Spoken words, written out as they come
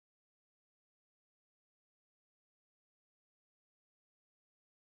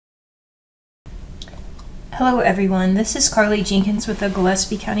Hello everyone, this is Carly Jenkins with the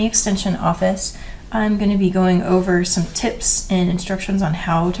Gillespie County Extension Office. I'm going to be going over some tips and instructions on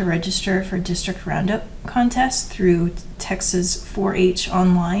how to register for District Roundup Contest through Texas 4-H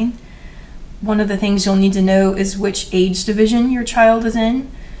online. One of the things you'll need to know is which age division your child is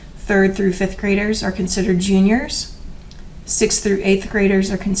in. 3rd through 5th graders are considered juniors. 6th through 8th graders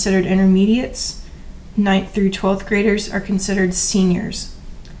are considered intermediates. 9th through 12th graders are considered seniors.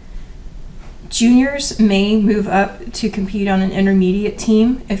 Juniors may move up to compete on an intermediate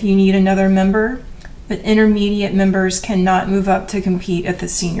team if you need another member, but intermediate members cannot move up to compete at the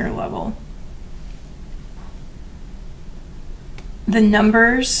senior level. The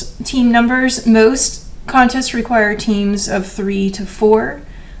team numbers, most contests require teams of 3 to 4.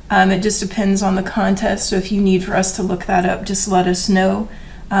 It just depends on the contest, so if you need for us to look that up, just let us know.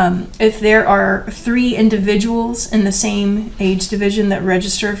 If there are 3 individuals in the same age division that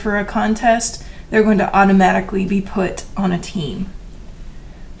register for a contest, they're going to automatically be put on a team.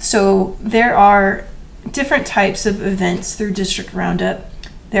 So there are different types of events through District Roundup.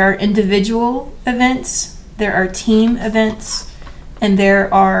 There are individual events, there are team events, and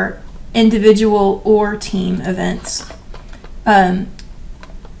there are individual or team events.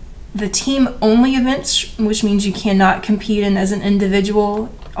 The team-only events, which means you cannot compete in as an individual,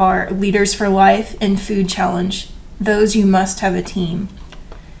 are Leaders for Life and Food Challenge. Those you must have a team.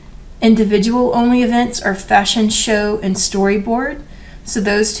 Individual-only events are Fashion Show and Storyboard, so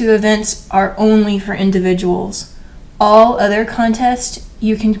those 2 events are only for individuals. All other contests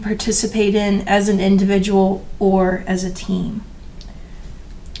you can participate in as an individual or as a team.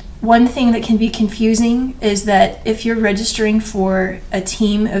 One thing that can be confusing is that if you're registering for a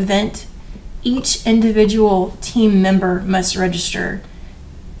team event, each individual team member must register.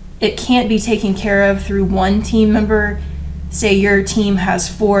 It can't be taken care of through one team member. Say your team has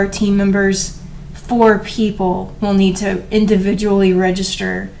 4 team members, 4 people will need to individually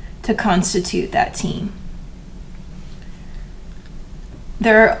register to constitute that team.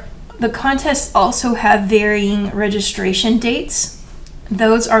 The contests also have varying registration dates.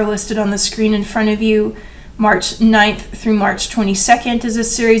 Those are listed on the screen in front of you. March 9th through March 22nd is a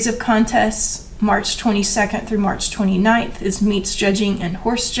series of contests. March 22nd through March 29th is meats judging and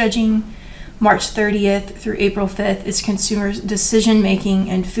horse judging. March 30th through April 5th is consumer decision making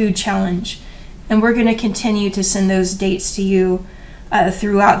and food challenge. And we're going to continue to send those dates to you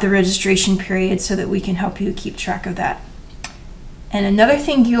throughout the registration period so that we can help you keep track of that. And another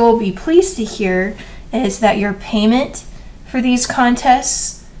thing you'll be pleased to hear is that your payment for these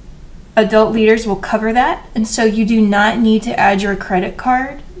contests, adult leaders will cover that, and so you do not need to add your credit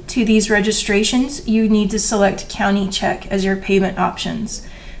card to these registrations. You need to select county check as your payment options.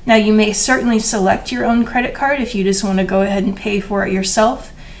 Now you may certainly select your own credit card if you just want to go ahead and pay for it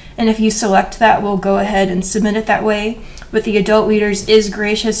yourself, and if you select that, we'll go ahead and submit it that way, but the adult leaders is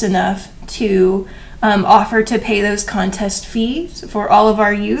gracious enough to offer to pay those contest fees for all of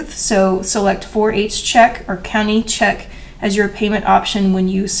our youth, so select 4-H check or county check as your payment option when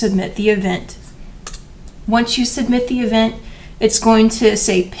you submit the event. Once you submit the event, it's going to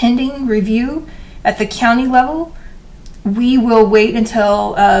say pending review at the county level. We will wait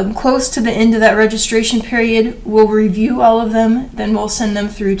until close to the end of that registration period. We'll review all of them, then we'll send them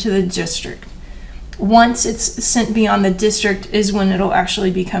through to the district. Once it's sent beyond the district is when it'll actually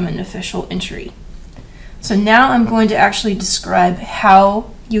become an official entry. So now I'm going to actually describe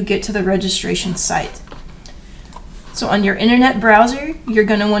how you get to the registration site. So on your internet browser, you're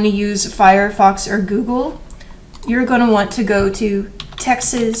going to want to use Firefox or Google. You're going to want to go to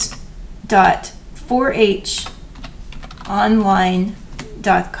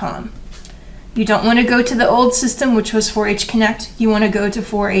texas.4honline.com. You don't want to go to the old system, which was 4-H Connect. You want to go to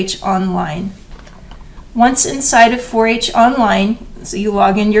 4-H Online. Once inside of 4-H Online, so you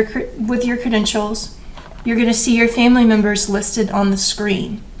log in with your credentials, you're going to see your family members listed on the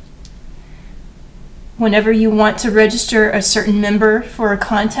screen. Whenever you want to register a certain member for a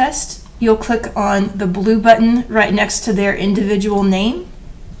contest, you'll click on the blue button right next to their individual name.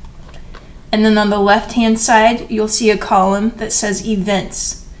 And then on the left-hand side, you'll see a column that says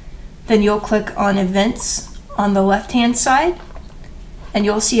Events. Then you'll click on Events on the left-hand side, and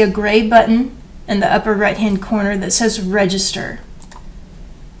you'll see a gray button in the upper right-hand corner that says Register.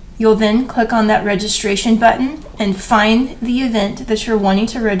 You'll then click on that registration button and find the event that you're wanting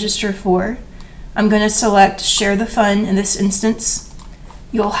to register for. I'm going to select Share the Fun in this instance.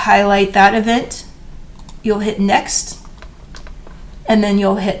 You'll highlight that event, you'll hit Next, and then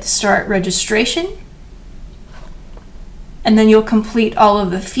you'll hit Start Registration, and then you'll complete all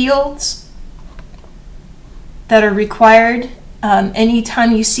of the fields that are required.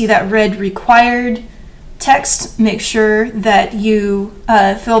 Anytime you see that red required, text, make sure that you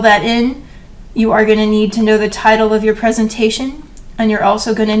fill that in. You are going to need to know the title of your presentation, and you're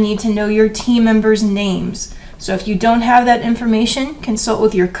also going to need to know your team members' names. So if you don't have that information, consult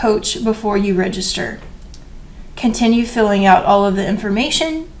with your coach before you register. Continue filling out all of the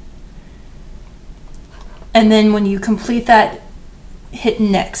information, and then when you complete that, hit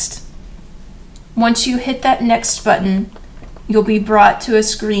next. Once you hit that next button, you'll be brought to a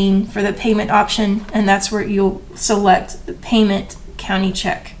screen for the payment option, and that's where you'll select the payment county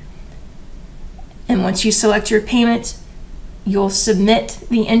check. And once you select your payment, you'll submit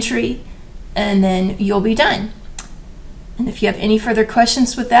the entry, and then you'll be done. And if you have any further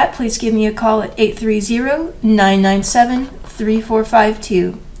questions with that, please give me a call at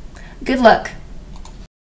 830-997-3452. Good luck.